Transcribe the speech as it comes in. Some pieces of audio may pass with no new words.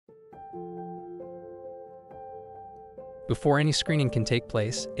Before any screening can take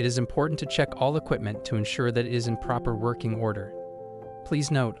place, it is important to check all equipment to ensure that it is in proper working order.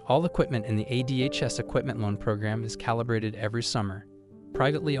 Please note, all equipment in the ADHS Equipment Loan Program is calibrated every summer.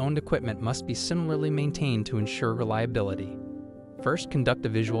 Privately owned equipment must be similarly maintained to ensure reliability. First, conduct a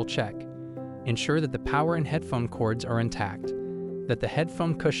visual check. Ensure that the power and headphone cords are intact, that the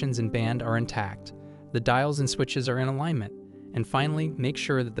headphone cushions and band are intact, the dials and switches are in alignment, and finally, make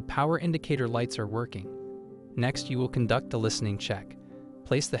sure that the power indicator lights are working. Next, you will conduct a listening check.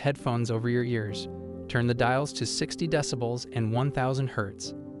 Place the headphones over your ears. Turn the dials to 60 decibels and 1000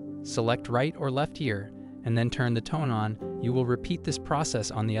 Hz. Select right or left ear, and then turn the tone on. You will repeat this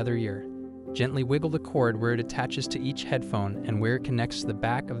process on the other ear. Gently wiggle the cord where it attaches to each headphone and where it connects to the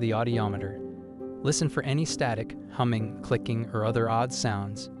back of the audiometer. Listen for any static, humming, clicking, or other odd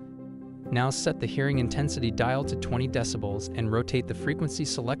sounds. Now set the hearing intensity dial to 20 decibels and rotate the frequency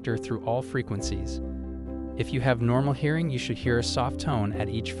selector through all frequencies. If you have normal hearing, you should hear a soft tone at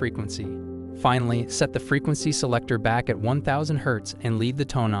each frequency. Finally, set the frequency selector back at 1000 Hz and leave the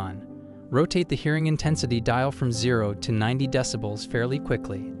tone on. Rotate the hearing intensity dial from 0 to 90 decibels fairly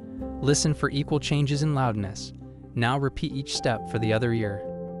quickly. Listen for equal changes in loudness. Now repeat each step for the other ear.